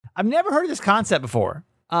I've never heard of this concept before.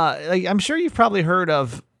 I'm sure you've probably heard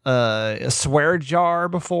of a swear jar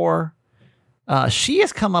before. She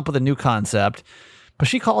has come up with a new concept, but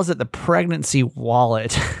she calls it the pregnancy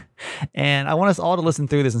wallet. And I want us all to listen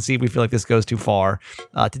through this and see if we feel like this goes too far.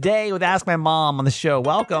 Today with Ask My Mom on the show,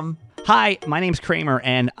 welcome. Hi, my name's Kramer,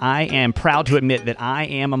 and I am proud to admit that I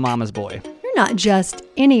am a mama's boy. You're not just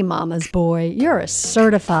any mama's boy, you're a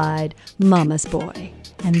certified mama's boy.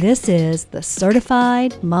 And this is the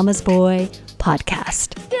Certified Mama's Boy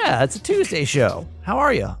podcast. Yeah, it's a Tuesday show. How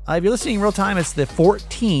are you? If you're listening in real time, it's the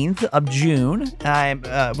 14th of June.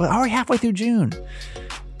 We're already halfway through June.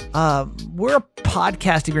 We're a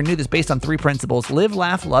podcast, if you're new, that's based on three principles. Live,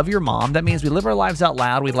 laugh, love your mom. That means we live our lives out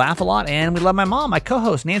loud, we laugh a lot, and we love my mom, my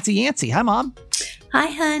co-host, Nancy Yancey. Hi, Mom.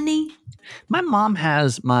 Hi, honey. My mom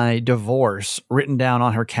has my divorce written down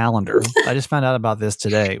on her calendar. I just found out about this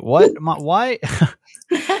today. What? Why?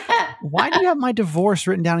 Why do you have my divorce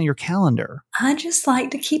written down on your calendar? I just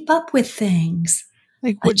like to keep up with things.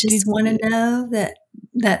 Like, I just want to know that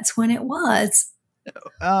that's when it was.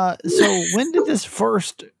 So when did this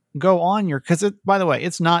first go on your, because by the way,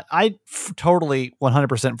 it's not, totally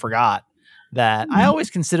 100% forgot that. I always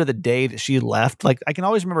consider the day that she left, like I can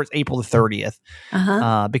always remember it's April the 30th,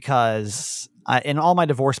 because in all my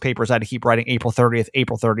divorce papers, I had to keep writing April 30th,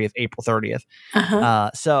 April 30th, April 30th.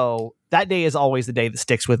 So that day is always the day that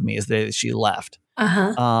sticks with me, is the day that she left.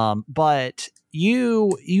 But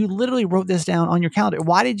you literally wrote this down on your calendar.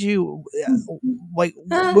 Why did you,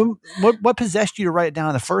 what possessed you to write it down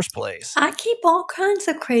in the first place? I keep all kinds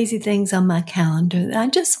of crazy things on my calendar. I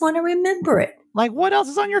just want to remember it. Like, what else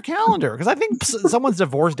is on your calendar? Because I think someone's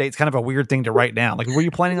divorce date is kind of a weird thing to write down. Like, were you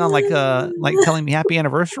planning on like telling me happy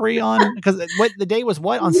anniversary on? Because what the day was?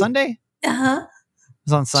 What, on Sunday? It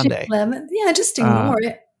was on Sunday. 11th. Yeah, just ignore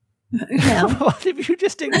it. Yeah. Well, if you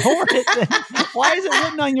just ignore it, then why is it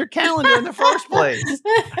written on your calendar in the first place?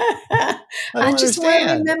 I just want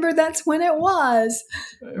to remember that's when it was.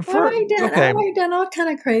 I write down all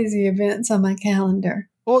kind of crazy events on my calendar.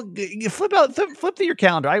 Well, flip to your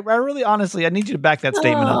calendar. I really, honestly, I need you to back that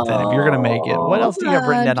statement up then if you're going to make it. What else do you have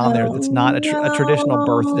written down on there that's not a traditional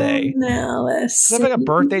birthday? No, let's see. Like a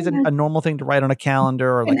birthday is a normal thing to write on a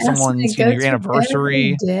calendar, or like someone's your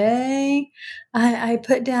anniversary. Day. I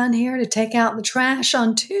put down here to take out the trash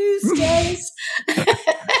on Tuesdays.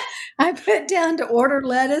 I put down to order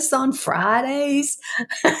lettuce on Fridays.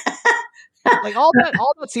 Like all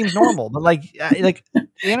that seems normal, but like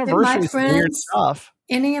anniversary is weird stuff.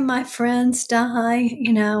 Any of my friends die,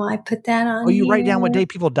 I put that on. Oh, you write down what day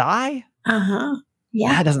people die? Yeah.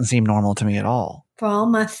 That doesn't seem normal to me at all. For all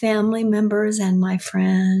my family members and my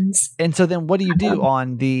friends. And so then what do you do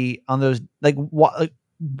on those, like what?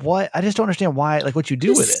 I just don't understand why, like what you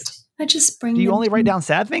do with it. I just bring. Do you only write down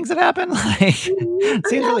sad things that happen? Like, it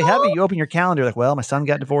seems really heavy. You open your calendar, like, well, my son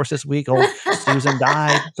got divorced this week. Old Susan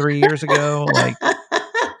died 3 years ago. Like,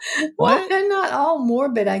 what? Well, not all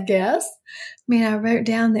morbid, I guess. I mean, I wrote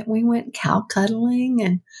down that we went cow cuddling,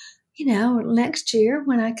 and next year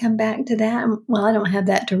when I come back to that, well, I don't have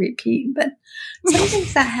that to repeat, but some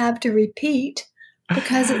things I have to repeat.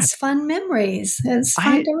 Because it's fun memories. It's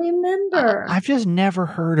fun to remember. I've just never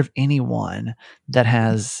heard of anyone that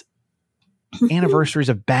has anniversaries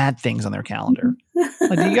of bad things on their calendar.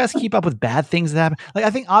 Like, do you guys keep up with bad things that happen? Like, I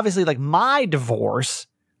think obviously, like my divorce,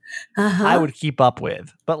 I would keep up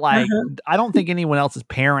with, but like, I don't think anyone else's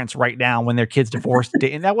parents write down when their kids divorced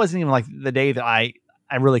date, and that wasn't even like the day that I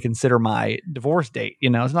really consider my divorce date. It's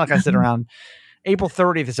not like I sit around April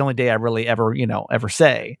 30th is the only day I really ever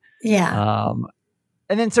say. Yeah.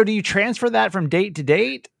 And then, so do you transfer that from date to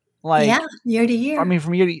date? Like, yeah, year to year. I mean,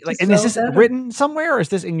 from year to like, and is this written somewhere, or is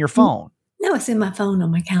this in your phone? No, it's in my phone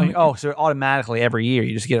on my calendar. Oh, so automatically every year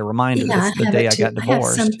you just get a reminder that's the day I got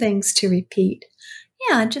divorced. I have some things to repeat.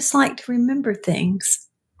 Yeah, I just like to remember things.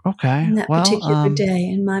 Okay. On that particular day.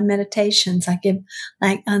 In my meditations, I give,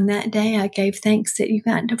 like on that day, I gave thanks that you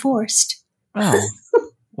got divorced. Oh.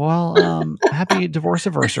 Well, happy divorce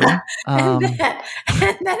anniversary. And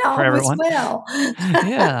that all was well.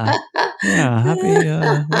 Yeah.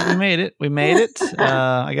 Happy. We made it.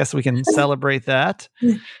 I guess we can celebrate that.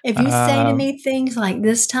 If you say to me things like,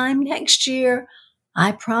 this time next year,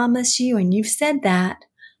 I promise you, and you've said that,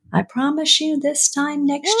 I promise you this time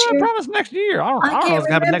next year. I promise next year. I don't know what's going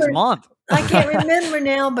to happen next month. I can't remember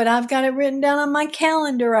now, but I've got it written down on my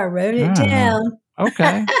calendar. I wrote it down.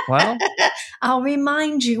 Okay. Well, I'll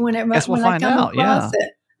remind you when we'll find out. Yeah.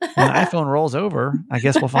 When the iPhone rolls over, I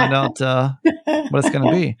guess we'll find out what it's going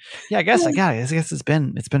to be. Yeah, I guess it's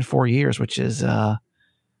been 4 years, which is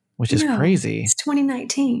crazy. It's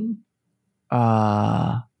 2019.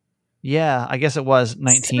 Yeah, I guess it was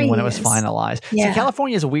 19 when it was 3 years. finalized. Yeah. So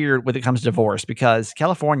California is weird when it comes to divorce because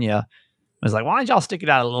California was like, why don't y'all stick it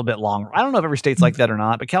out a little bit longer? I don't know if every state's like that or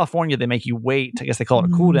not, but California, they make you wait. I guess they call it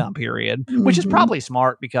a cool down period, which is probably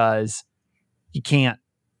smart because you can't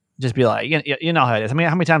just be like, you know how it is. I mean,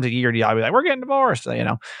 how many times a year do y'all be like, we're getting divorced, you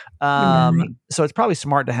know? Right. So it's probably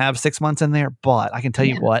smart to have 6 months in there, but I can tell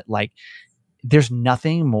you what, like, there's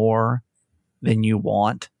nothing more than you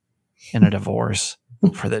want in a divorce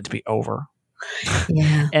for that to be over.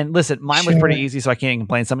 Yeah. And listen, mine was pretty easy, so I can't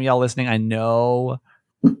complain. Some of y'all listening, I know,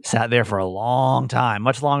 sat there for a long time,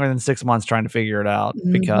 much longer than 6 months trying to figure it out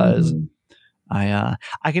because I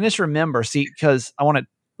can just remember, because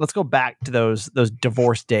let's go back to those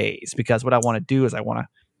divorce days, because what I want to do is I want to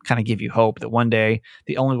kind of give you hope that one day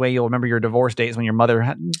the only way you'll remember your divorce date is when your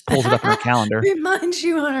mother pulls it up in her calendar. Reminds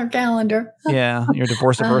you on her calendar. Yeah, your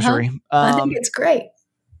divorce anniversary. I think it's great.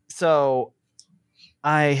 So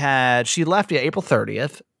she left April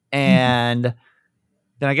 30th, and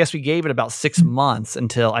then I guess we gave it about 6 months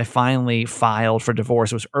until I finally filed for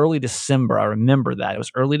divorce. It was early December. I remember that. It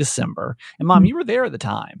was early December. And Mom, you were there at the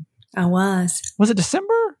time. I was. Was it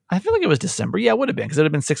December? I feel like it was December. Yeah, it would have been because it would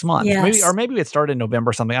have been 6 months. Yes. Maybe it started in November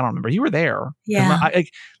or something. I don't remember. You were there. Yeah.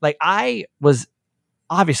 I was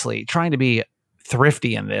obviously trying to be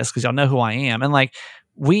thrifty in this because y'all know who I am. And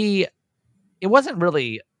it wasn't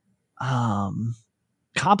really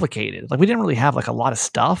complicated. Like we didn't really have like a lot of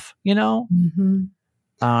stuff, you know? Mm-hmm.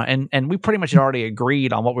 And we pretty much had already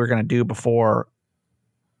agreed on what we were going to do before,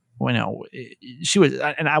 she was,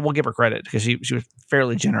 and I will give her credit because she was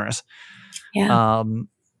fairly generous. Yeah.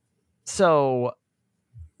 So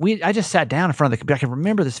I just sat down in front of the computer. I can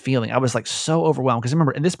remember this feeling. I was like so overwhelmed because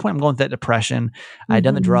remember at this point I'm going through that depression. I had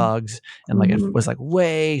done the drugs and like it was like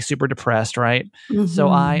way super depressed. Right. So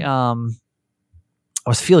I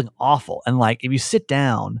was feeling awful. And like, if you sit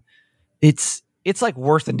down, it's like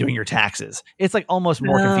worse than doing your taxes. It's like almost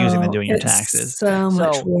more confusing than doing your taxes. So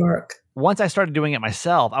much work. Once I started doing it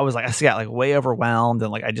myself, I got like way overwhelmed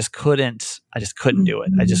and like I just couldn't do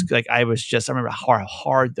it. I remember how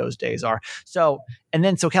hard those days are. So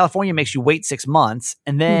California makes you wait 6 months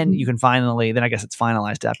and then you can then I guess it's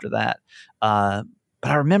finalized after that. But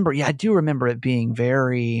I do remember it being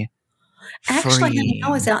very Actually, I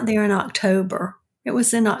was out there in October. It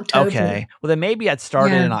was in October. Okay. Well, then maybe I'd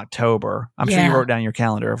started in October. I'm sure you wrote down your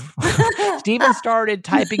calendar. Steven started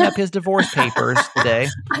typing up his divorce papers today.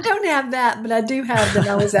 I don't have that, but I do have that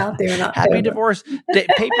I was out there in October. Happy divorce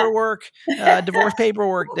paperwork, divorce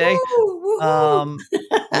paperwork day.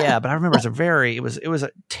 Yeah, but I remember it was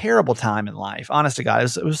a terrible time in life. Honest to God,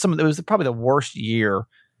 it was probably the worst year.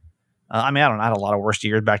 I had a lot of worst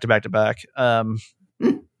years back to back to back.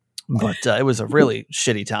 But it was a really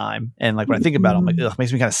shitty time. And like when I think about it, I'm like, it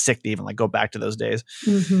makes me kind of sick to even like go back to those days.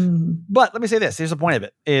 But let me say this. Here's the point of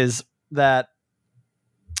it is that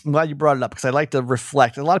I'm glad you brought it up because I like to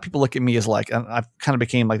reflect. A lot of people look at me as like, I've kind of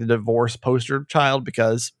became like the divorce poster child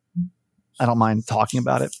because I don't mind talking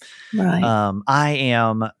about it. Right. I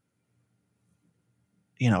am,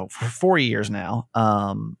 for 4 years now.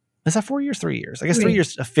 Is that 4 years? 3 years? I guess 3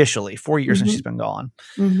 years officially. 4 years since she's been gone.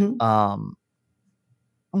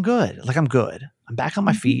 I'm good. Like I'm good. I'm back on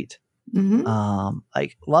my feet.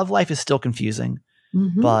 Like love life is still confusing,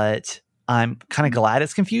 but I'm kind of glad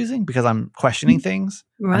it's confusing because I'm questioning things.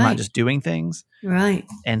 Right. I'm not just doing things. Right.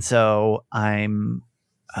 And so I'm,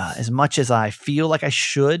 as much as I feel like I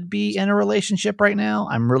should be in a relationship right now,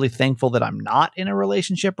 I'm really thankful that I'm not in a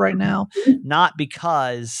relationship right now. Not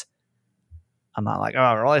because I'm not like,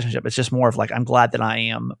 a relationship. It's just more of like, I'm glad that I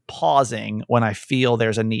am pausing when I feel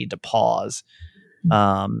there's a need to pause.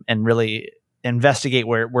 And really investigate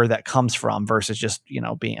where that comes from versus just,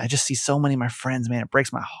 I just see so many of my friends, man, it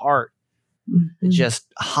breaks my heart. Just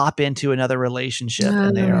hop into another relationship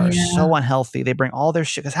and they are so unhealthy. They bring all their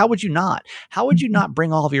shit. Because how would you not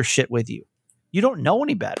bring all of your shit with you? You don't know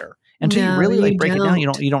any better until you really break it down.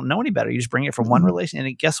 You don't know any better. You just bring it from one relation.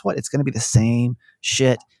 And guess what? It's going to be the same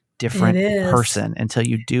shit, different person until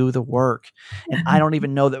you do the work. And I don't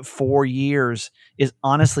even know that 4 years is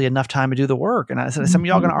honestly enough time to do the work. And I said, some of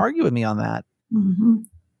y'all are going to argue with me on that.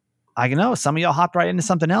 I know some of y'all hopped right into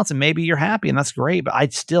something else and maybe you're happy and that's great, but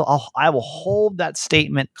I will hold that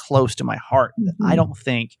statement close to my heart. I don't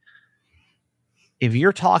think if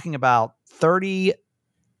you're talking about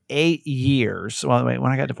 38 years, well, wait,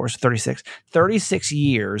 when I got divorced, 36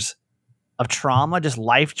 years of trauma, just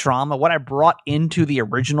life trauma, what I brought into the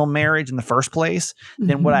original marriage in the first place,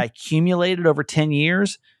 then what I accumulated over 10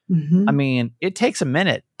 years. I mean, it takes a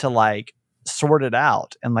minute to like sort it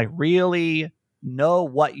out and like really know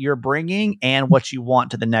what you're bringing and what you want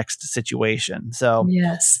to the next situation. So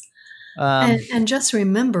yes, And just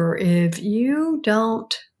remember, if you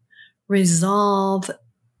don't resolve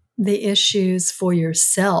the issues for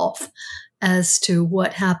yourself as to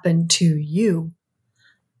what happened to you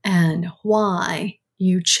and why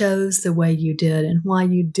you chose the way you did and why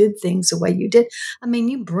you did things the way you did, I mean,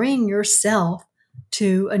 you bring yourself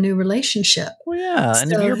to a new relationship. Well, yeah, and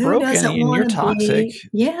So if you're who broken doesn't and you're wanna toxic,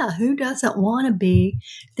 who doesn't want to be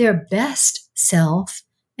their best self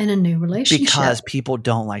in a new relationship? because people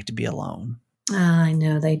don't like to be alone. I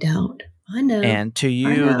know they don't. I know. And to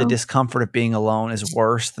you, the know. discomfort of being alone is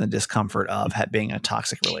worse than the discomfort of being in a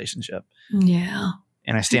toxic relationship. Yeah.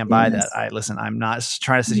 And I stand by Yes. that. I'm not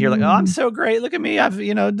trying to sit here like, oh, I'm so great. Look at me. I've,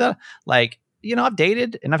 I've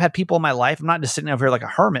dated and I've had people in my life. I'm not just sitting over here like a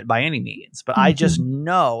hermit by any means, but I just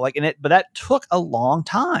know but that took a long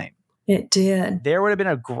time. It did. There would have been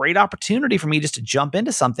a great opportunity for me just to jump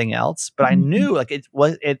into something else, but I knew it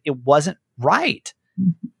wasn't right.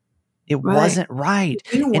 It wasn't right.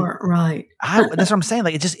 You weren't right. That's what I'm saying.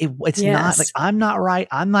 Like it's Yes. not like I'm not right.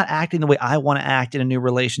 I'm not acting the way I want to act in a new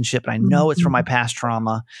relationship. And I know it's from my past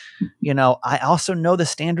trauma. I also know the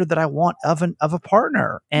standard that I want of a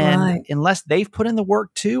partner. And unless they've put in the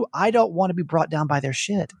work too, I don't want to be brought down by their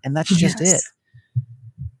shit. And that's just it.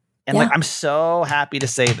 And I'm so happy to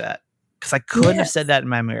say that because I couldn't have said that in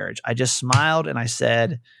my marriage. I just smiled and I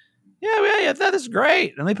said, yeah, that is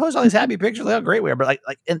great. And they post all these happy pictures of how great we are. But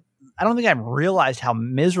and I don't think I realized how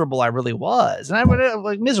miserable I really was. And I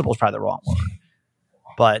would miserable is probably the wrong word,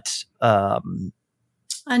 but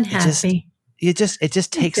unhappy. It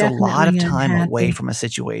just takes a lot of time away from a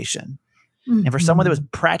situation. And for someone that was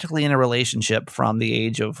practically in a relationship from the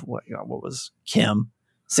age of what was Kim,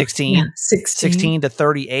 16 to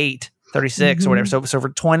 38, 36 or whatever. So for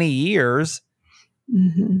 20 years,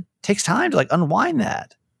 it takes time to unwind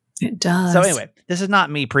that. It does. So anyway, this is not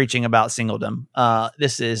me preaching about singledom.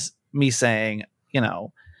 This is me saying,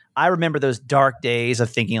 I remember those dark days of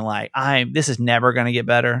thinking this is never going to get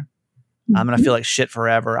better. I'm going to feel like shit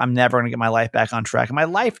forever. I'm never going to get my life back on track. And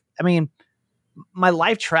my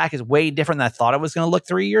life track is way different than I thought it was going to look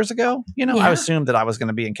 3 years ago. I assumed that I was going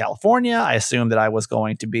to be in California. I assumed that I was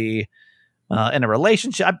going to be in a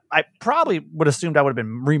relationship. I probably would have assumed I would have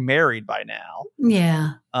been remarried by now.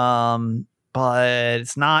 Yeah. But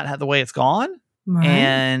it's not the way it's gone. Right.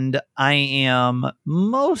 And I am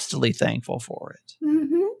mostly thankful for it.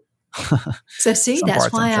 So see,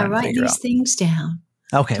 that's why I write these things down.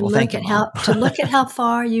 Okay, to look at how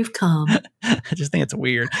far you've come. I just think it's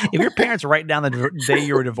weird. If your parents write down the day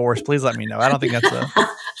you were divorced, please let me know. I don't think that's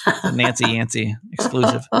a Nancy Yancey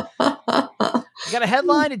exclusive. I got a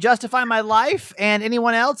headline to justify my life and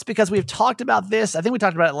anyone else because we've talked about this. I think we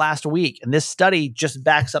talked about it last week, and this study just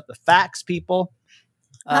backs up the facts, people.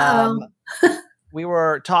 We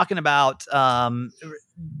were talking about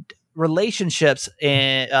relationships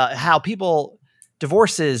and how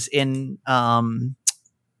divorces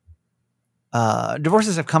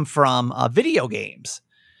have come from video games.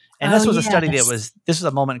 And this was a study this was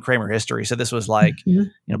a moment in Kramer history. So this was back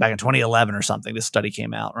in 2011 or something, this study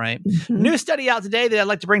came out, right? New study out today that I'd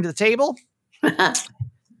like to bring to the table.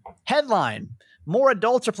 Headline: more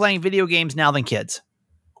adults are playing video games now than kids.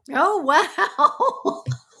 Oh, wow.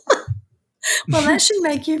 Well, that should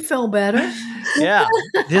make you feel better. Yeah.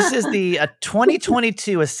 This is the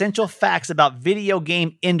 2022 Essential Facts About Video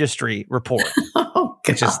Game Industry report. Oh,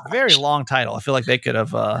 which is a very long title. I feel like they could have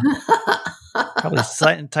probably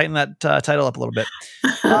tightened that title up a little bit.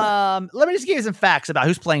 Let me just give you some facts about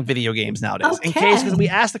who's playing video games nowadays. Okay. In case, because we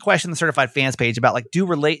asked the question on the Certified Fans page about do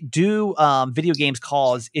video games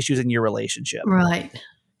cause issues in your relationship? Right.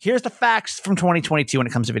 Here's the facts from 2022 when it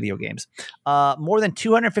comes to video games. More than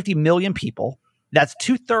 250 million people, that's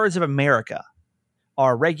 2/3 of America,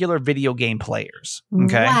 are regular video game players.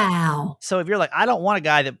 Okay. Wow. So if you're like, I don't want a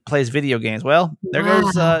guy that plays video games, well, there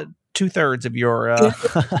goes 2/3 of your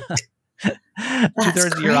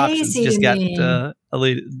 2/3 of your options just got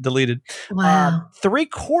deleted. Wow.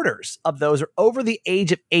 3/4 of those are over the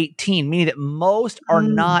age of 18, meaning that most are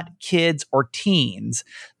not kids or teens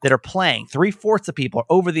that are playing. 3/4 of people are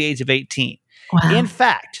over the age of 18. Wow. In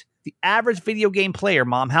fact, the average video game player,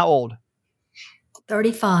 Mom, how old?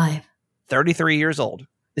 35. 33 years old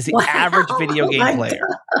is the average video game player.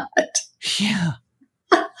 God. Yeah.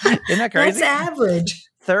 Isn't that crazy? That's average.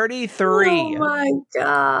 33 Oh my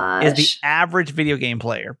gosh. is the average video game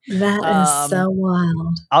player. That is so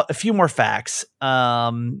wild. A few more facts.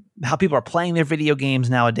 How people are playing their video games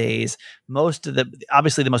nowadays.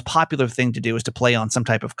 Obviously the most popular thing to do is to play on some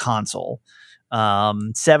type of console.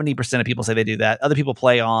 70% of people say they do that. Other people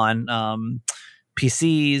play on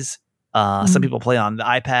PCs. Some people play on the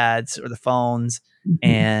iPads or the phones,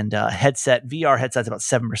 and VR headsets. About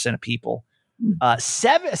 7% of people.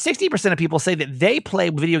 60% of people say that they play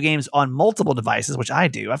video games on multiple devices, which I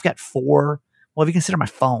do. I've got 4. Well, if you consider my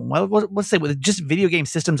phone, well, let's say with just video game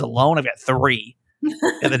systems alone, I've got 3.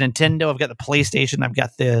 I've got the Nintendo, I've got the PlayStation, I've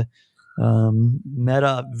got the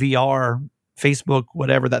Meta VR, Facebook,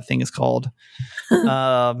 whatever that thing is called.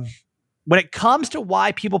 When it comes to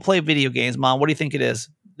why people play video games, Mom, what do you think it is?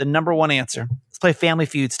 The number one answer. Let's play Family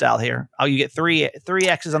Feud style here. Oh, you get three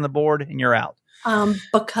X's on the board and you're out.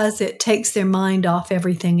 Because it takes their mind off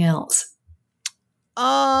everything else.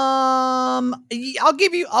 I'll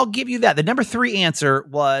give you that. The number 3 answer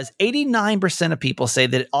was 89% of people say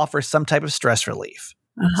that it offers some type of stress relief.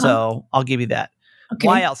 So I'll give you that. Okay.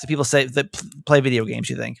 Why else do people say that play video games,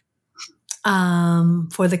 you think?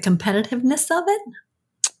 For the competitiveness of it?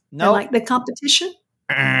 No. Like the competition?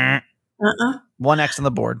 1 X on the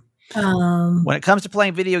board. When it comes to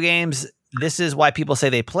playing video games, this is why people say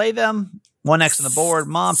they play them. 1 X on the board.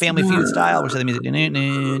 Mom, Family Feud style, which is the music.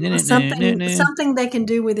 Something they can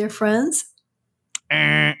do with their friends?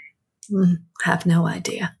 Have no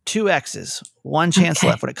idea. 2 X's. 1 chance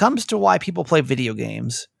left. When it comes to why people play video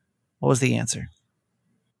games, what was the answer?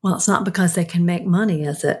 Well, it's not because they can make money,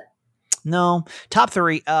 is it? No. Top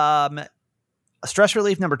 3. Stress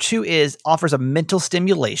relief. Number 2 is offers a mental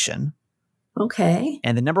stimulation. Okay.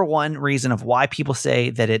 And the number 1 reason of why people say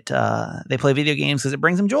that they play video games is it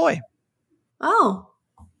brings them joy. Oh.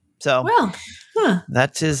 So well,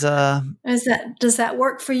 that is does that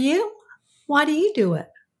work for you? Why do you do it?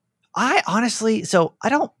 I honestly, I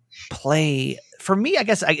don't play. For me, I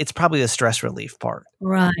guess it's probably the stress relief part.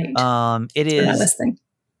 Right. It is. I was thinking.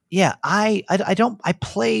 Yeah, I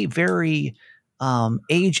play very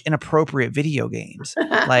age inappropriate video games.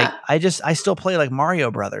 Like I still play like Mario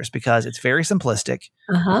Brothers because it's very simplistic,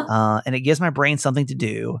 and it gives my brain something to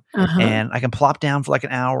do, and I can plop down for like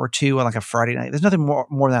an hour or 2 on like a Friday night. There's nothing more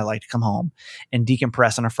than I like to come home and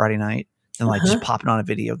decompress on a Friday night than like just popping on a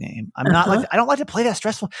video game. I'm not like I don't like to play that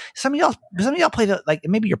stressful. Some of y'all play the like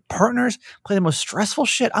maybe your partners play the most stressful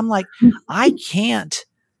shit. I'm like I can't.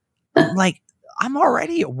 Like I'm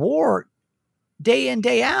already at war day in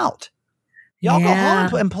day out. Y'all go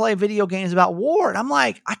home and play video games about war. And I'm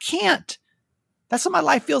like, I can't. That's what my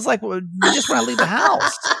life feels like just when I leave the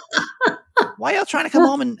house. Why y'all trying to come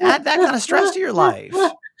home and add that kind of stress to your life?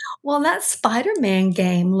 Well, that Spider-Man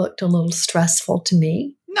game looked a little stressful to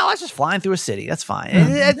me. No, that's just flying through a city. That's fine.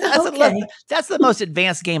 That's the most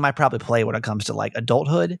advanced game I probably play when it comes to like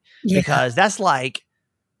adulthood. Because that's like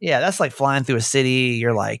flying through a city.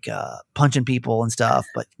 You're like punching people and stuff.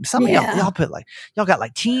 But some of y'all put like y'all got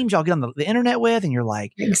like teams y'all get on the internet with, and you're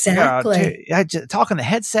like exactly. I just talk on the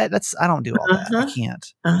headset. I don't do all that. I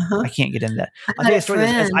can't. I can't get into that. I'll tell you a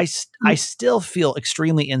story. I still feel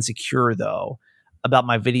extremely insecure though about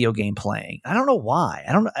my video game playing. I don't know why.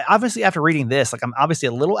 I don't know. Obviously, after reading this, like I'm obviously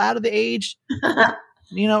a little out of the age,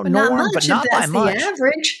 norm, but not by much. The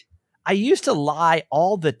average. I used to lie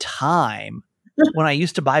all the time. When I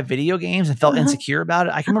used to buy video games and felt insecure about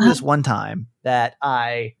it. I can remember this one time that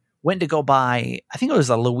I went to go buy, I think it was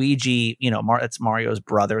a Luigi, it's Mario's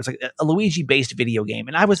brother. It's like a Luigi-based video game.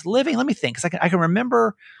 And I was living, let me think, because I can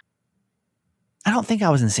remember, I don't think I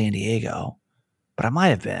was in San Diego, but I might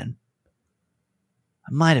have been.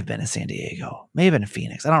 I might have been in San Diego. May have been in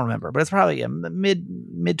Phoenix. I don't remember, but it's probably mid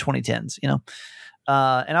 2010s, And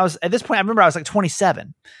I was, at this point, I remember I was like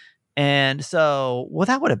 27. And so,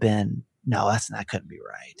 that would have been, no, that couldn't be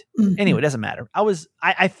right. Mm-hmm. Anyway, it doesn't matter.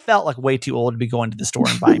 I felt like way too old to be going to the store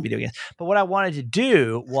and buying video games. But what I wanted to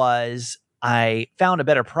do was I found a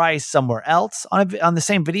better price somewhere else on the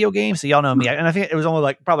same video game. So y'all know me. And I think it was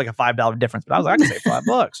only probably like a $5 difference, but I was like, I can save $5.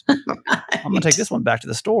 Right. I'm going to take this one back to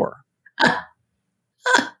the store.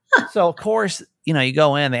 So of course, you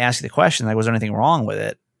go in, they ask you the question, like, was there anything wrong with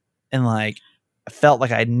it? And like, I felt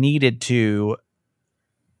like I needed to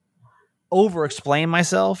over-explain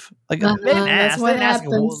myself. Like they didn't ask. They didn't ask.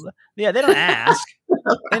 They don't ask.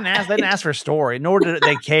 They didn't ask for a story, nor did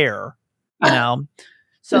they care.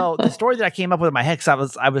 So the story that I came up with in my head,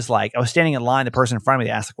 because I was standing in line. The person in front of me,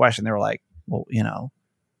 they asked the question. They were like, "Well,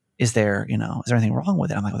 is there anything wrong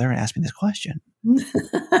with it?" I'm like, "Well, they're going to ask me this question."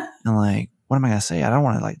 I'm like, "What am I going to say? I don't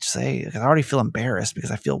want to say because I already feel embarrassed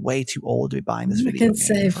because I feel way too old to be buying this video." You can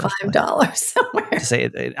say $5 somewhere. To say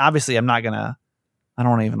it, obviously, I'm not gonna. I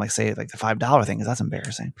don't want to even say like the $5 thing because that's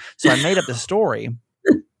embarrassing. So I made up the story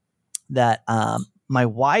that my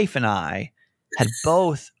wife and I had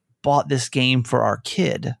both bought this game for our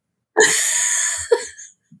kid.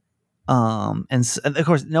 And of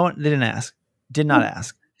course, no one, they didn't ask, did not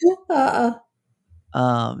ask.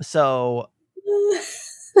 So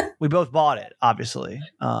we both bought it, obviously.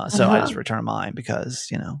 So I just returned mine because,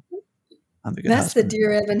 I'm the good That's husband. the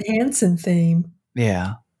Dear Evan Hansen theme.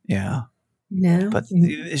 Yeah. But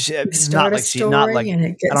it's not like she, not like, I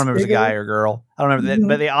don't remember if it was a guy or a girl. I don't remember that,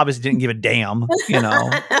 but they obviously didn't give a damn,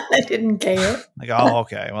 They didn't care. Like, oh,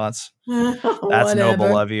 okay. Well, that's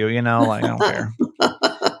noble of you, like, I don't care.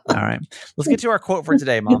 All right. Let's get to our quote for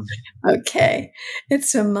today, Mom. Okay.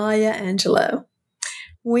 It's from Maya Angelou.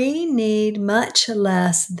 We need much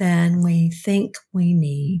less than we think we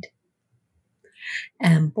need.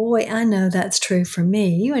 And boy, I know that's true for me.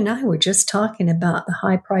 You and I were just talking about the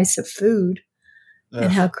high price of food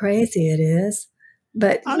and how crazy it is.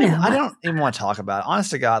 But I don't even want to talk about it.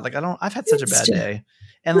 Honest to God, like I've had such a bad day.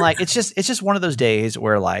 And like it's just one of those days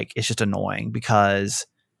where like it's just annoying because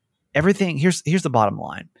everything here's the bottom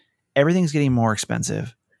line. Everything's getting more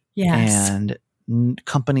expensive. Yes. And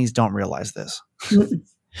companies don't realize this.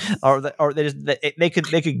 or they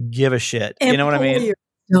could give a shit. You know what I mean?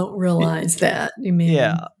 Don't realize that. You mean?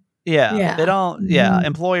 Yeah. They don't. Yeah.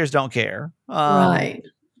 Employers don't care. Right.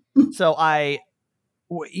 So I'm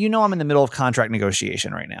in the middle of contract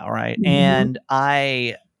negotiation right now, right? And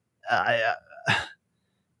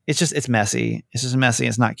it's messy. It's just messy.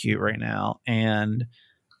 It's not cute right now, and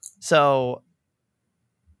so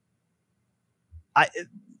I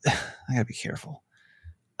gotta be careful.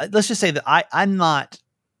 Let's just say that I'm not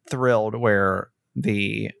thrilled what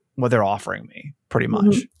they're offering me. Pretty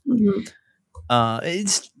much,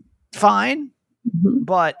 it's fine.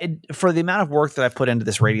 But for the amount of work that I've put into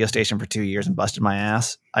this radio station for 2 years and busted my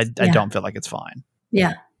ass, I don't feel like it's fine.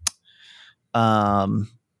 Yeah.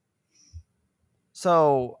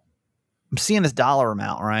 So I'm seeing this dollar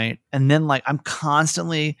amount, right? And then like I'm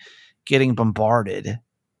constantly getting bombarded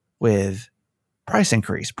with price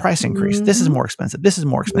increase. This is more expensive. This is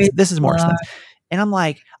more expensive. This is more expensive. And I'm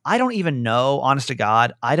like, I don't even know, honest to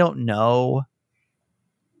God, I don't know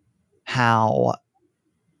how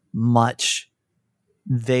much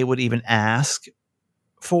they would even ask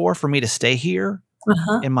for me to stay here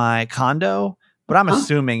in my condo, but I'm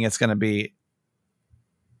assuming it's going to be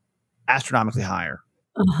astronomically higher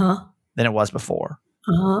than it was before.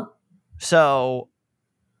 So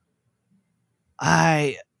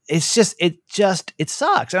it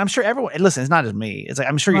sucks. And I'm sure everyone, listen, it's not just me. It's like,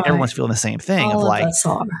 I'm sure everyone's feeling the same thing. All of like, us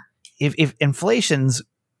are. if inflation's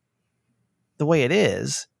the way it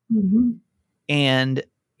is, and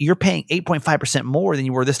you're paying 8.5% more than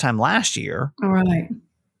you were this time last year,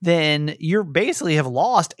 then you're basically have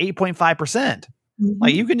lost 8.5%.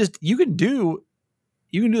 Like you can do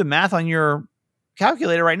the math on your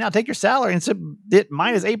calculator right now. Take your salary and it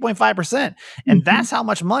minus 8.5%. And that's how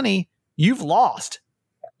much money you've lost.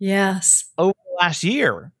 Yes. Over the last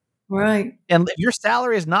year. Right. And if your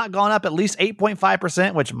salary has not gone up at least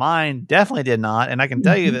 8.5%, which mine definitely did not, and I can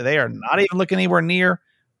tell you that they are not even looking anywhere near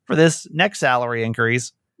for this next salary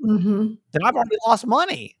increase, then I've already lost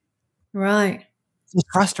money. Right. It's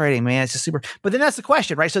frustrating, man. It's just super. But then that's the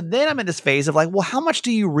question, right? So then I'm in this phase of like, well, how much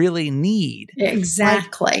do you really need?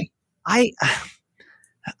 Exactly. Like,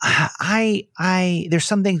 there's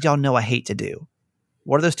some things y'all know I hate to do.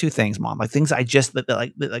 What are those two things, Mom? Like things I just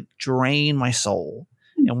that drain my soul.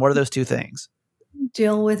 And what are those two things?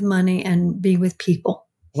 Deal with money and be with people.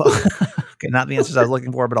 Well, okay, not the answers I was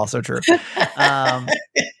looking for, but also true. I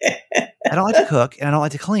don't like to cook and I don't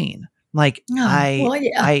like to clean. Like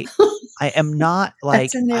I am not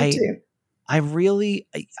like I really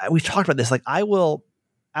we've talked about this. Like I will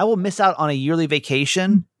miss out on a yearly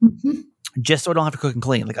vacation just so I don't have to cook and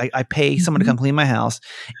clean. Like I pay someone to come clean my house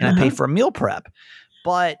and I pay for a meal prep.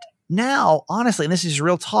 But now, honestly, and this is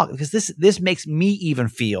real talk, because this makes me even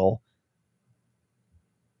feel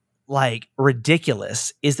like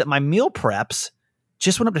ridiculous, is that my meal preps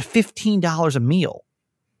just went up to $15 a meal.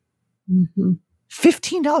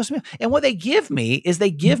 $15 a meal. And what they give me is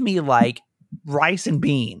like rice and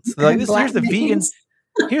beans. Like here's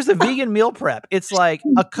the vegan meal prep. It's like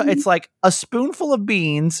a spoonful of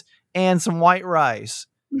beans and some white rice.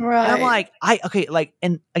 Right. And I'm like,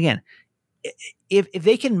 and again, if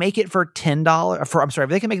they can make it for if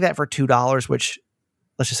they can make that for $2, which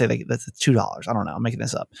let's just say that's $2. I don't know. I'm making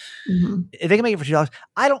this up. If they can make it for $2,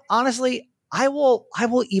 I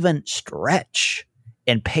will even stretch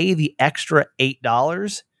and pay the extra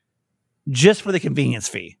 $8 just for the convenience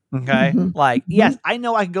fee. Okay. Yes, I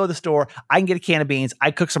know I can go to the store. I can get a can of beans. I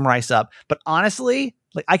cook some rice up, but honestly,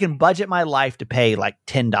 like I can budget my life to pay like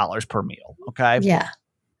 $10 per meal. Okay. Yeah.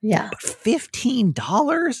 Yeah. But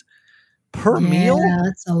 $15 per meal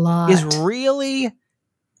that's a lot. Is really,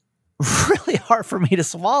 really hard for me to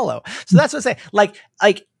swallow. So that's what I say. Like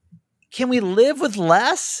can we live with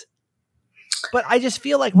less? But I just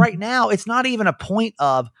feel like right now it's not even a point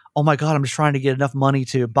of, oh my God, I'm just trying to get enough money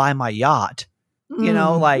to buy my yacht. You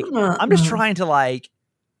know, like I'm just trying to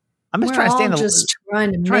I'm just trying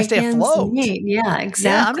to stay afloat. Yeah,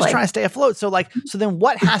 exactly. Yeah, I'm just trying to stay afloat. So then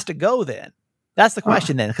what has to go then? That's the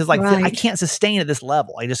question then. Because I can't sustain at this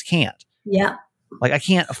level. I just can't. Yeah. Like I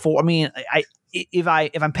can't afford, I mean, if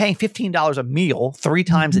I'm paying $15 a meal 3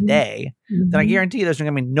 times a day, then I guarantee there's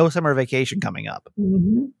going to be no summer vacation coming up.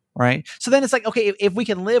 Right. So then it's like, okay, if we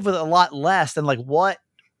can live with a lot less, then like what?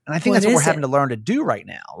 And I think that's what we're having to learn to do right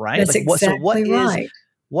now. Right. That's like exactly right.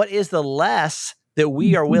 What is the less that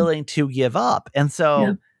we are willing to give up? And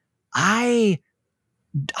so I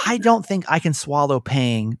don't think I can swallow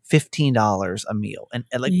paying $15 a meal. And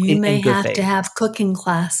like you may have faith. to have cooking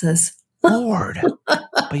classes. Lord.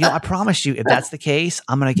 But I promise you, if that's the case,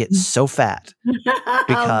 I'm going to get so fat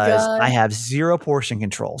because I have 0 portion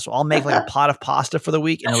control. So I'll make like a pot of pasta for the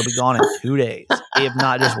week and it'll be gone in 2 days, if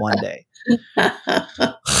not just 1 day.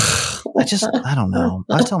 I don't know.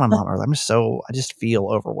 I was telling my mom earlier, I just feel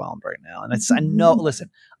overwhelmed right now. And I know,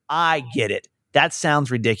 listen, I get it. That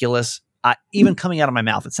sounds ridiculous. Even coming out of my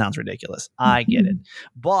mouth, it sounds ridiculous. I get it.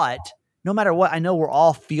 But no matter what, I know we're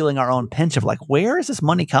all feeling our own pinch of like, where is this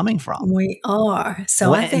money coming from? We are.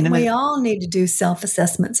 So I think we all need to do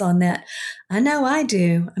self-assessments on that. I know I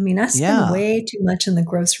do. I mean, I spend way too much in the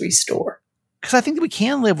grocery store. Because I think that we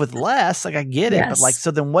can live with less. Like I get it. But like,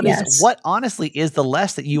 so then what honestly is the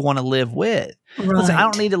less that you want to live with? Right. Listen, I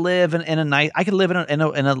don't need to live in a nice, I could live in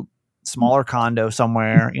a smaller condo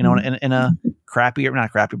somewhere, you know, in a crappier,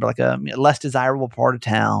 not crappy, but like a less desirable part of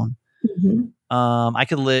town. I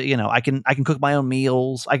could live, you know, I can cook my own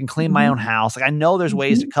meals. I can clean my own house. Like I know there's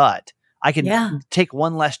ways to cut. I can take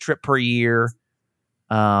 1 less trip per year.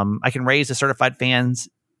 I can raise the certified fans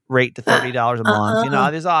rate to $30 a month. You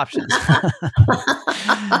know, there's options. No.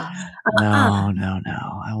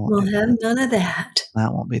 I won't. We'll have none of that.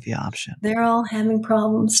 That won't be the option. They're all having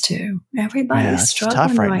problems too. Everybody's struggling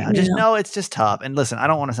tough right now. Just know it's just tough. And listen, I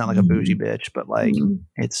don't want to sound like a bougie bitch, but like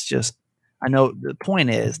it's just, I know the point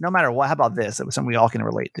is, no matter what, how about this? It was something we all can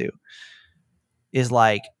relate to. Is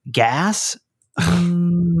like gas.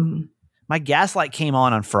 My gas light came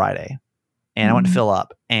on Friday, and I went to fill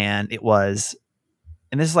up, and it was,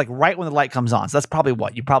 and this is like right when the light comes on. So that's probably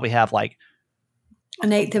what you probably have like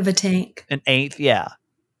 1/8 of a tank. 1/8, yeah,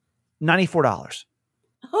 $94.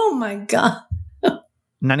 Oh my God,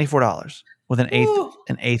 $94 with an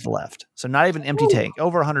eighth left. So not even empty tank.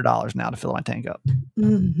 Over $100 now to fill my tank up.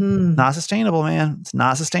 Not sustainable, man. It's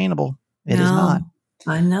not sustainable. It is not.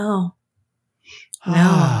 I know. No,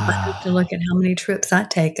 I have to look at how many trips I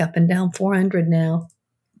take up and down 400 now.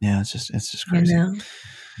 Yeah, it's just crazy. Yeah.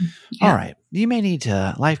 All right. You may need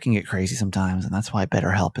to, life can get crazy sometimes, and that's why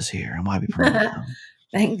BetterHelp is here and why we promote them.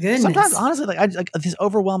 Thank goodness. Sometimes, honestly, like this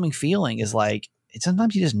overwhelming feeling is like,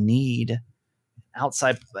 sometimes you just need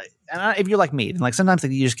outside. And if you're like me, then like sometimes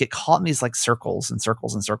like you just get caught in these like circles and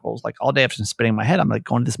circles and circles. Like all day I've been spinning in my head. I'm like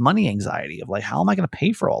going to this money anxiety of like, how am I going to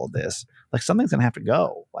pay for all of this? Like something's going to have to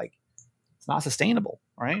go. Like it's not sustainable,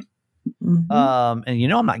 right? And you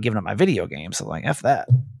know I'm not giving up my video games, so like F that.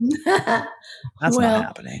 That's not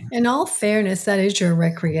happening. In all fairness, that is your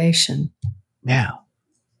recreation. Yeah.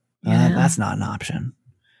 That's not an option.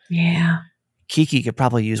 Yeah. Kiki could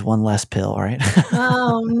probably use 1 less pill, right?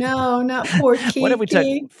 Oh no, not poor Kiki. What if we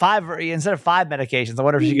took 5 instead of 5 medications? I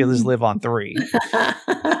wonder if she could just live on 3.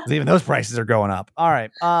 Even those prices are going up. All right.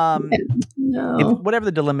 No. Whatever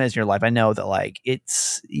the dilemma is in your life, I know that like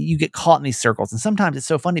you get caught in these circles, and sometimes it's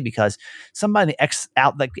so funny because somebody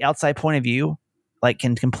the outside point of view like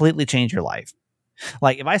can completely change your life.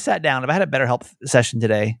 Like if I sat down, if I had a BetterHelp session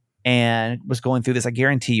today and was going through this, I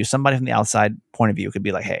guarantee you somebody from the outside point of view could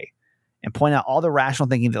be like, hey, and point out all the rational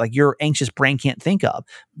thinking that like your anxious brain can't think of.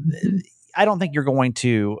 I don't think you're going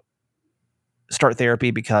to start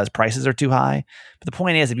therapy because prices are too high. But the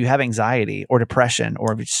point is, if you have anxiety or depression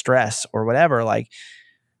or stress or whatever, like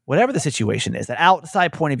whatever the situation is, that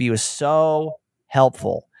outside point of view is so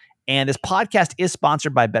helpful. And this podcast is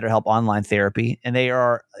sponsored by BetterHelp Online Therapy, and they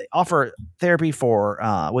offer therapy for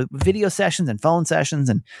with video sessions and phone sessions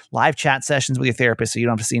and live chat sessions with your therapist, so you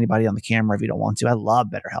don't have to see anybody on the camera if you don't want to. I love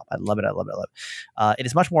BetterHelp. I love it. It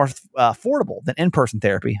is much more affordable than in-person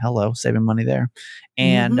therapy. Hello, saving money there.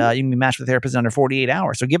 And you can be matched with a therapist in under 48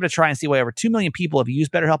 hours. So give it a try and see why over 2 million people have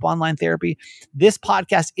used BetterHelp Online Therapy. This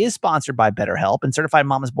podcast is sponsored by BetterHelp, and Certified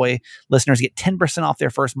Mama's Boy listeners get 10% off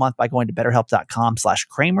their first month by going to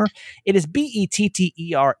BetterHelp.com/Kramer. It is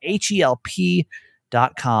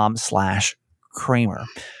BetterHelp.com/Kramer.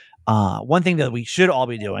 one thing that we should all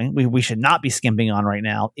be doing, we should not be skimping on right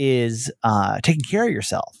now, is taking care of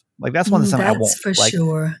yourself. Like that's one of the things I won't. For like,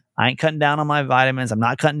 sure. I ain't cutting down on my vitamins. I'm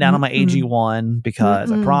not cutting down on my AG1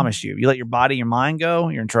 because I promise you let your body, your mind go,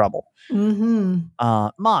 you're in trouble.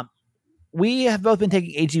 Mom, we have both been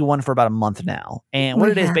taking AG1 for about a month now. And what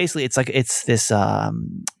it is, basically, it's this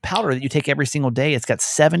powder that you take every single day. It's got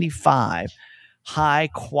 75 high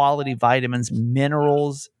quality vitamins,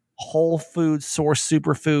 minerals, whole food source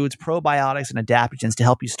superfoods, probiotics, and adaptogens to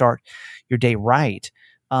help you start your day right.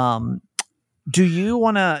 Do you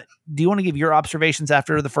want to give your observations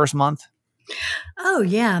after the first month? Oh,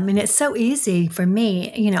 yeah. I mean, it's so easy for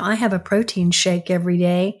me. You know, I have a protein shake every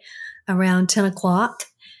day around 10 o'clock,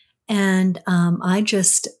 and I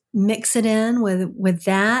just mix it in with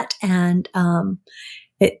that. And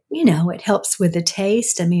it helps with the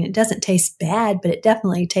taste. I mean, it doesn't taste bad, but it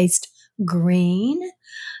definitely tastes green.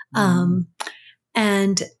 And,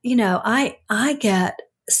 I get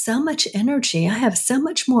so much energy. I have so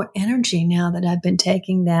much more energy now that I've been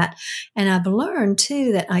taking that. And I've learned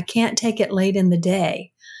too that I can't take it late in the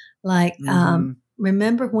day. Like,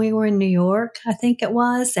 remember when we were in New York, I think it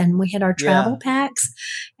was, and we had our travel packs,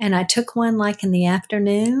 and I took one like in the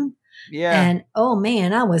afternoon. Yeah. And oh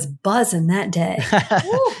man, I was buzzing that day.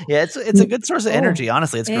 Yeah, it's a good source of energy.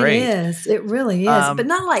 Honestly, it's great. It is. It really is. But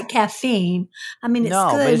not like caffeine. I mean, it's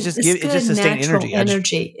good. But it's just sustained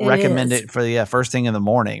energy. I recommend it for the first thing in the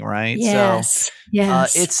morning, right? Yes. So,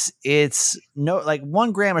 it's no like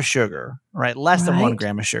 1 gram of sugar, right? Less than 1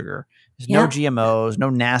 gram of sugar. There's no GMOs, no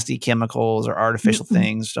nasty chemicals or artificial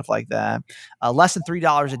things, stuff like that. Less than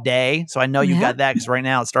 $3 a day. So I know you got that because right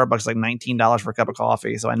now at Starbucks it's like $19 for a cup of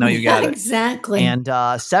coffee. So I know you got it. Exactly. And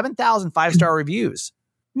 7,000 5-star reviews.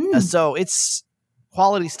 So it's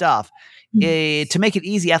quality stuff. To make it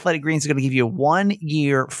easy, Athletic Greens is going to give you a 1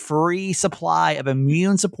 year free supply of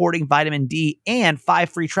immune supporting vitamin D and 5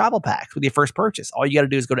 free travel packs with your first purchase. All you got to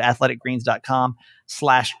do is go to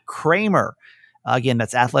athleticgreens.com/Kramer. Again,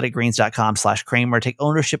 that's athleticgreens.com/Kramer. Take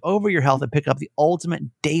ownership over your health and pick up the ultimate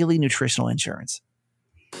daily nutritional insurance.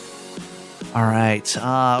 All right.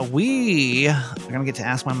 We are going to get to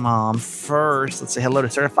Ask My Mom first. Let's say hello to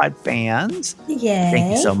certified fans. Yay.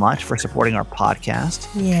 Thank you so much for supporting our podcast.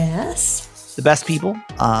 Yes. The best people.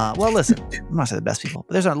 Well, listen, I'm not going to say the best people,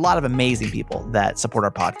 but there's a lot of amazing people that support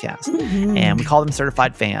our podcast. And we call them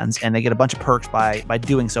certified fans, and they get a bunch of perks by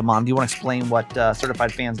doing so. Mom, do you want to explain what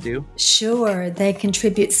certified fans do? Sure. They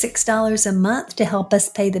contribute $6 a month to help us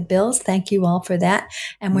pay the bills. Thank you all for that.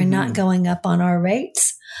 And we're not going up on our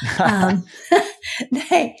rates. We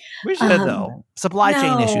should, though. Supply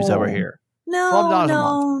chain issues over here. No.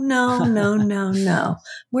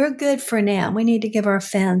 We're good for now. We need to give our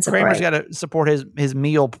fans a break. Kramer's got to support his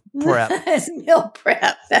meal prep. His meal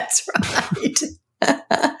prep. That's right.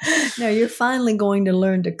 No, you're finally going to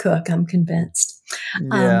learn to cook. I'm convinced.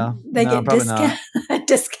 Yeah. They get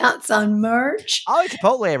discounts on merch. I'll eat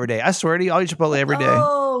Chipotle every day. I swear to you, I'll eat Chipotle every day.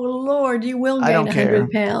 Oh, Lord, you will gain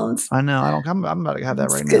 100 pounds. I know. I'm about to have that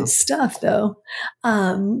right now. Good stuff, though.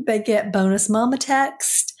 They get bonus mama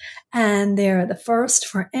text, and they're the first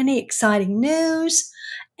for any exciting news.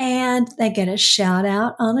 And they get a shout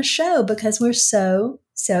out on a show because we're so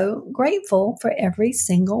grateful for every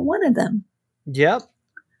single one of them. Yep,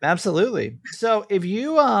 absolutely. So if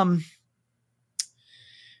you want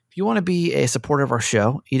to be a supporter of our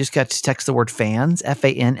show, you just got to text the word fans,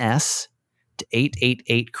 FANS, to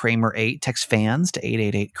 888-Kramer-8. Text fans to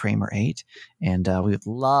 888-Kramer-8. And we would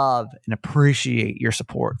love and appreciate your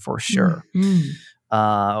support for sure.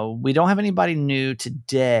 We don't have anybody new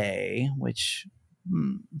today,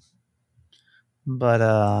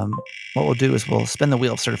 but what we'll do is we'll spin the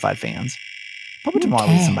wheel of certified fans. Probably tomorrow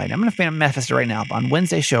with somebody. I'm going to manifest it right now. On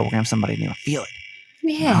Wednesday's show, we're going to have somebody new. I feel it.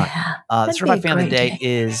 Yeah. The certified fan of the day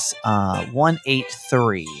is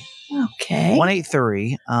 183. Okay.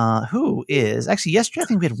 183. Who is actually yesterday? I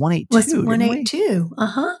think we had 182. Was it 182?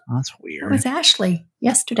 Oh, that's weird. It was Ashley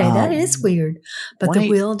yesterday. That is weird, but the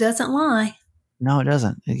wheel doesn't lie. No, it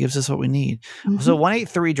doesn't. It gives us what we need. So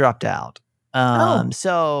 183 dropped out.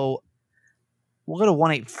 So we'll go to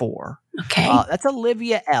 184. Okay. That's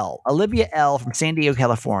Olivia L. Olivia L. from San Diego,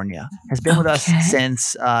 California, has been with us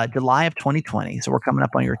since July of 2020. So we're coming up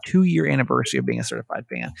on your 2-year anniversary of being a certified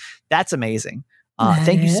fan. That's amazing.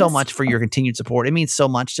 Thank you so much for your continued support. It means so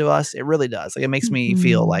much to us. It really does. Like, it makes me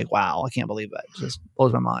feel like, wow, I can't believe that. It just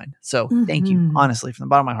blows my mind. So thank you, honestly, from the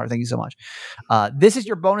bottom of my heart. Thank you so much. This is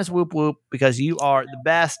your bonus whoop whoop because you are the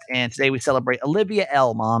best. And today we celebrate Olivia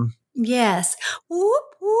L, Mom. Yes. Whoop,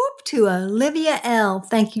 whoop to Olivia L.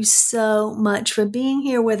 Thank you so much for being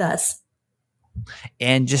here with us.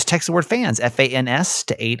 And just text the word fans, FANS,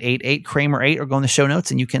 to 888 Kramer 8, or go in the show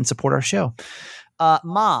notes and you can support our show.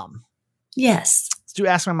 Mom. Yes. Let's do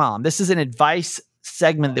Ask My Mom. This is an advice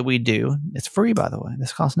segment that we do. It's free, by the way.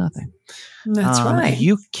 This costs nothing. That's right.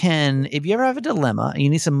 You can, if you ever have a dilemma and you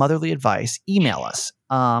need some motherly advice, email us.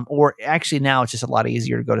 Or actually now it's just a lot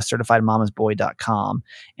easier to go to certifiedmamasboy.com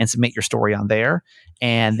and submit your story on there.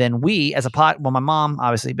 And then we, as a my mom,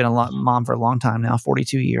 obviously been a mom for a long time now,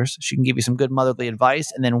 42 years. She can give you some good motherly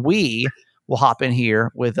advice. And then we will hop in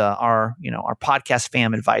here with our podcast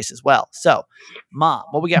fam advice as well. So, Mom,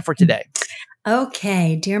 what we got for today?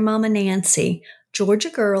 Okay, dear Mama Nancy, Georgia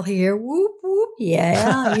girl here. Whoop, whoop.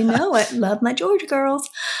 Yeah, you know it. Love my Georgia girls.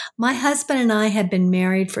 My husband and I have been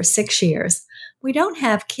married for 6 years. We don't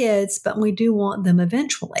have kids, but we do want them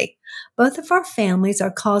eventually. Both of our families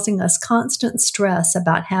are causing us constant stress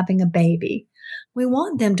about having a baby. We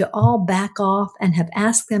want them to all back off and have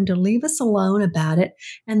asked them to leave us alone about it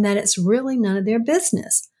and that it's really none of their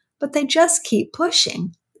business. But they just keep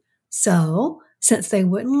pushing. So, since they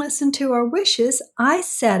wouldn't listen to our wishes, I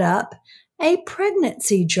set up a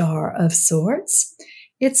pregnancy jar of sorts.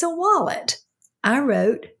 It's a wallet. I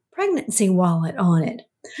wrote pregnancy wallet on it.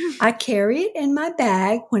 I carry it in my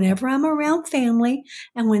bag whenever I'm around family,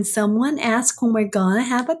 and when someone asks when we're going to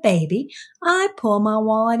have a baby, I pull my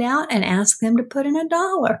wallet out and ask them to put in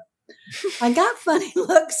 $1. I got funny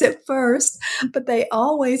looks at first, but they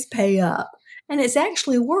always pay up. And it's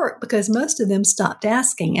actually worked because most of them stopped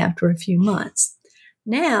asking after a few months.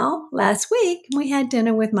 Now, last week, we had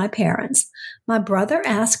dinner with my parents. My brother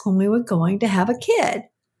asked when we were going to have a kid.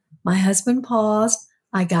 My husband paused.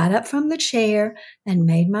 I got up from the chair and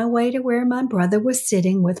made my way to where my brother was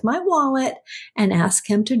sitting with my wallet and asked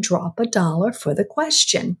him to drop $1 for the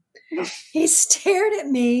question. He stared at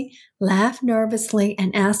me, laughed nervously,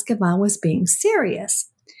 and asked if I was being serious.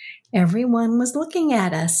 Everyone was looking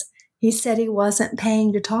at us. He said he wasn't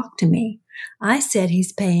paying to talk to me. I said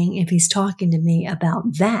he's paying if he's talking to me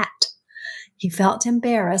about that. He felt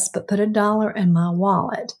embarrassed but put $1 in my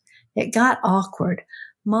wallet. It got awkward.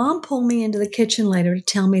 Mom pulled me into the kitchen later to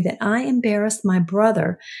tell me that I embarrassed my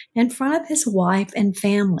brother in front of his wife and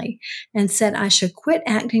family and said I should quit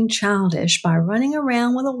acting childish by running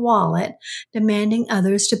around with a wallet demanding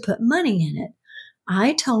others to put money in it.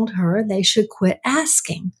 I told her they should quit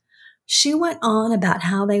asking. She went on about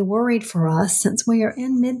how they worried for us since we are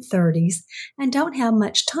in mid-30s and don't have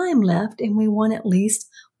much time left and we want at least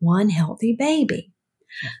one healthy baby.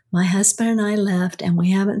 My husband and I left and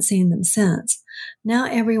we haven't seen them since. Now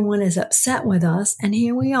everyone is upset with us and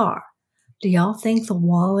here we are. Do y'all think the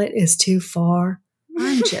wallet is too far?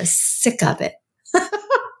 I'm just sick of it.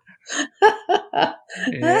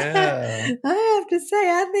 Yeah. I have to say,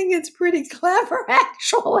 I think it's pretty clever,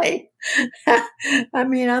 actually. I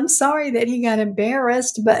mean, I'm sorry that he got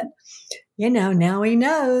embarrassed, but, now he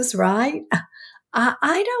knows, right?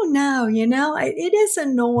 I don't know, it is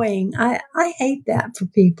annoying. I hate that for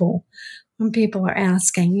people when people are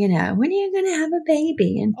asking, when are you going to have a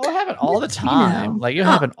baby? And it happened all the time. It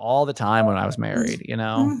happened all the time when I was married,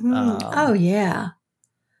 Mm-hmm. Oh, yeah.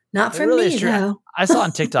 Not for really me, though. I saw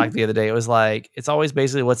on TikTok the other day, it was it's always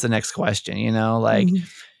basically what's the next question, Mm-hmm.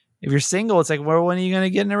 If you're single, it's well, when are you going to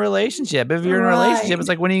get in a relationship? If you're in a relationship, it's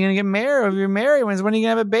when are you going to get married? If you're married, when are you going to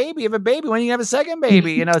have a baby? Have a baby, when are you going to have a second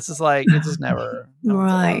baby? It's just it just never.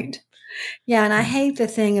 Right. Yeah, and I hate the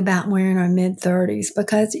thing about we're in our mid-30s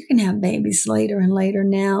because you can have babies later and later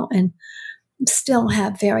now and still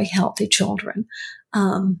have very healthy children.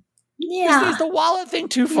 Is the wallet thing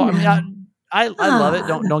too far? I love it.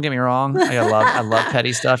 Don't get me wrong. I love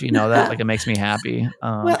petty stuff. You know that. It makes me happy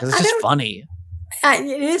because it's just funny.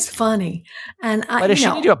 It is funny, and does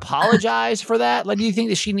she need to apologize for that? Do you think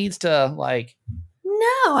that she needs to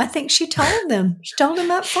No, I think she told them. She told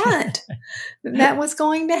them up front that was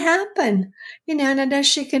going to happen. Now does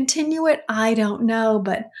she continue it? I don't know,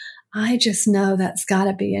 but I just know that's got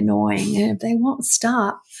to be annoying. And if they won't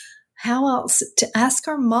stop, how else to ask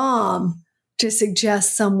her mom to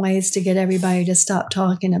suggest some ways to get everybody to stop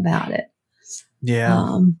talking about it?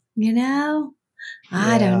 Yeah.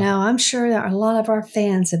 I don't know. I'm sure that a lot of our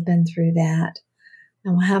fans have been through that,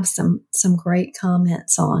 and we'll have some great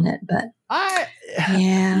comments on it. But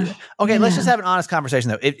yeah. Okay, let's just have an honest conversation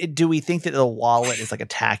though. Do we think that the wallet is a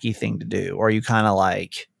tacky thing to do, or are you kind of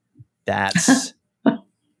that's?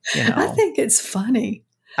 I think it's funny.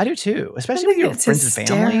 I do too, especially with your friends and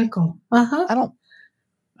family. Uh-huh. I don't.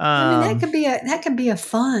 That could be a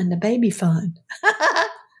baby fund.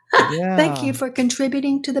 Yeah. Thank you for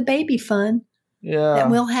contributing to the baby fund. Yeah. That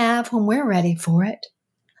we'll have when we're ready for it.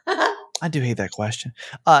 I do hate that question.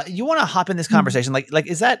 You want to hop in this conversation? Like,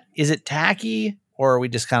 is it tacky, or are we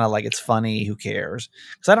just kind of like, it's funny? Who cares?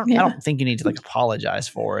 Because I don't think you need to like apologize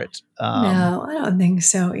for it. No, I don't think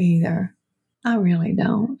so either. I really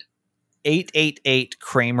don't. 888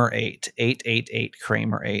 Kramer 8 888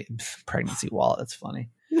 Kramer 8 pregnancy wallet. That's funny.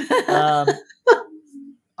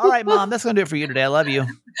 All right, Mom, that's going to do it for you today. I love you.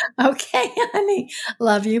 Okay, honey.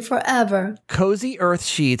 Love you forever. Cozy Earth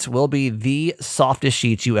sheets will be the softest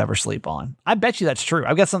sheets you ever sleep on. I bet you that's true.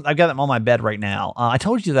 I've got them on my bed right now. I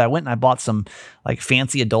told you that I went and I bought some like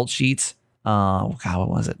fancy adult sheets. God, what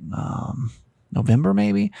was it? November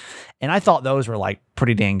maybe? And I thought those were like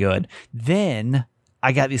pretty dang good. Then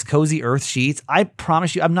I got these Cozy Earth sheets. I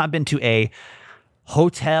promise you, I've not been to a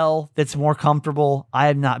hotel that's more comfortable. I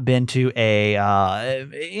have not been to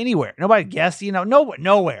anywhere. Nobody guessed,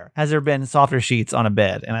 nowhere has there been softer sheets on a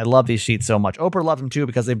bed. And I love these sheets so much. Oprah loves them too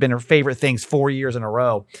because they've been her favorite things 4 years in a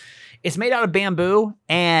row. It's made out of bamboo,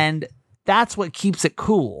 and that's what keeps it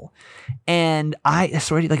cool. And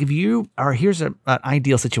if you are, here's an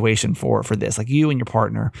ideal situation for this, like you and your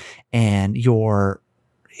partner, and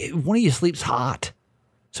one of you sleeps hot.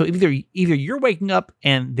 So either you're waking up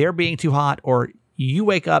and they're being too hot, or you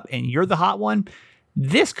wake up and you're the hot one.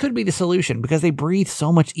 This could be the solution because they breathe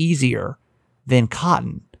so much easier than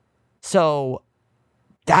cotton. So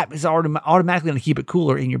that is automatically going to keep it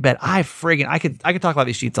cooler in your bed. I could talk about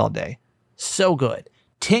these sheets all day. So good.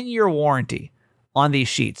 10-year warranty on these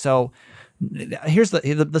sheets. So let's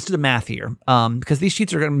do the math here. Because these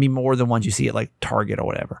sheets are going to be more than ones you see at like Target or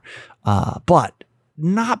whatever. But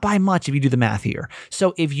not by much if you do the math here.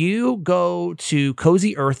 So if you go to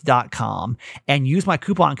CozyEarth.com and use my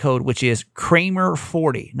coupon code, which is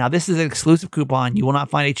Kramer40. Now, this is an exclusive coupon. You will not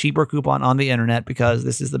find a cheaper coupon on the internet because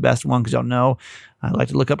this is the best one, because y'all know I like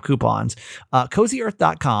to look up coupons.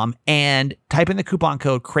 CozyEarth.com and type in the coupon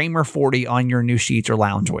code Kramer40 on your new sheets or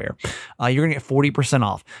loungewear. You're going to get 40%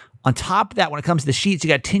 off. On top of that, when it comes to the sheets, you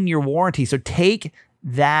got a 10-year warranty. So take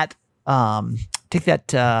that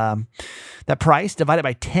price, divide it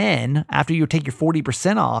by 10 after you take your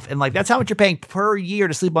 40% off. And like, that's how much you're paying per year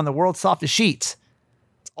to sleep on the world's softest sheets.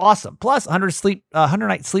 It's awesome. Plus 100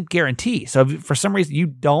 night sleep guarantee. So if for some reason you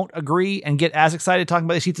don't agree and get as excited talking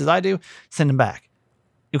about the sheets as I do, send them back.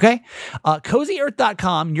 Okay.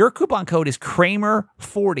 CozyEarth.com. Your coupon code is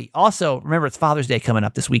Kramer40. Also, remember, it's Father's Day coming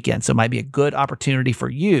up this weekend. So it might be a good opportunity for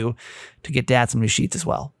you to get Dad some new sheets as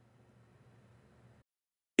well.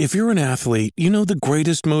 If you're an athlete, you know the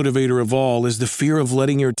greatest motivator of all is the fear of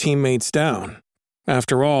letting your teammates down.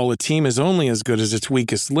 After all, a team is only as good as its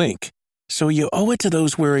weakest link. So you owe it to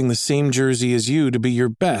those wearing the same jersey as you to be your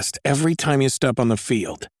best every time you step on the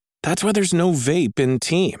field. That's why there's no vape in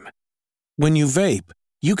team. When you vape,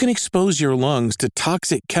 you can expose your lungs to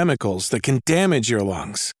toxic chemicals that can damage your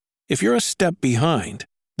lungs. If you're a step behind,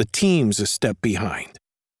 the team's a step behind.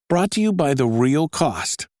 Brought to you by The Real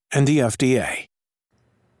Cost and the FDA.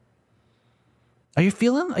 Are you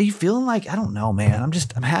feeling like, I don't know, man.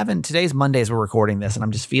 Today's Monday as we're recording this, and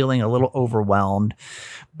I'm just feeling a little overwhelmed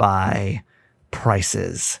by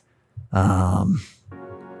prices. Yeah.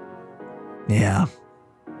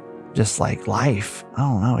 Just like life. I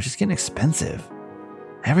don't know. It's just getting expensive.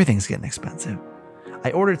 Everything's getting expensive.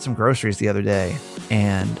 I ordered some groceries the other day,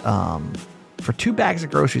 and for 2 bags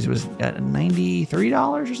of groceries, it was $93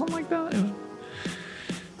 or something like that.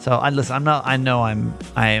 So I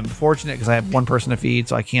am fortunate because I have one person to feed,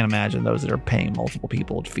 so I can't imagine those that are paying multiple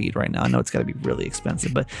people to feed right now. I know it's got to be really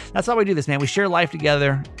expensive, but that's how we do this, man. We share life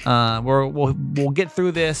together. We'll get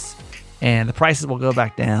through this, and the prices will go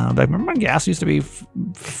back down. But remember when gas used to be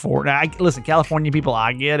 $4? Listen, California people,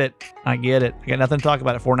 I get it. I got nothing to talk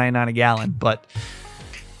about at $4.99 a gallon, but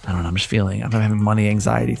I don't know. I'm having money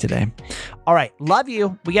anxiety today. All right. Love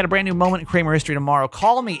you. We got a brand new moment in Kramer history tomorrow.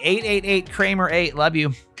 Call me 888 Kramer 8. Love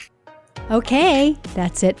you. Okay,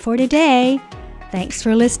 that's it for today. Thanks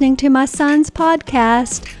for listening to my son's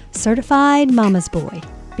podcast, Certified Mama's Boy.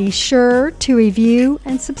 Be sure to review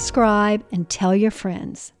and subscribe and tell your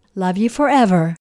friends. Love you forever.